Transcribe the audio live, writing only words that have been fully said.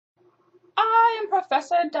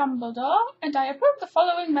Professor Dumbledore, and I approve the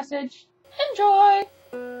following message. Enjoy!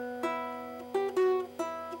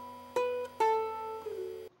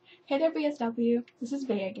 Hey there, BSW. This is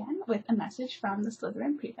Vay again with a message from the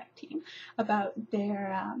Slytherin Prefect team about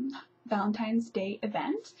their Valentine's Day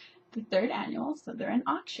event, the 3rd annual Slytherin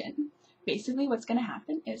Auction. Basically, what's going to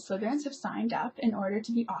happen is Slytherins have signed up in order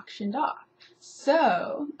to be auctioned off.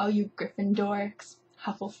 So, all you Gryffindorks,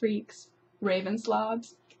 Hufflefreaks,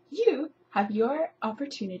 Ravenslobs, you have your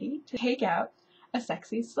opportunity to take out a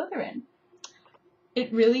sexy Slytherin.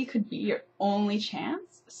 It really could be your only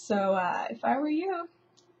chance, so if I were you,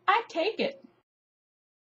 I'd take it.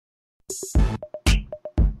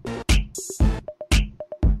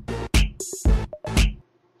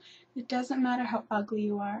 It doesn't matter how ugly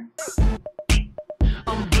you are.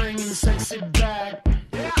 I'm bringing sexy back.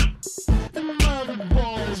 Yeah. The mother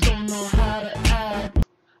boys don't know how to act.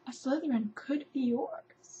 A Slytherin could be yours.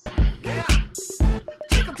 Yeah.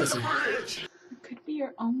 Take 'em to the bridge. It could be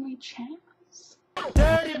your only chance.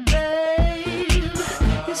 Dirty bag.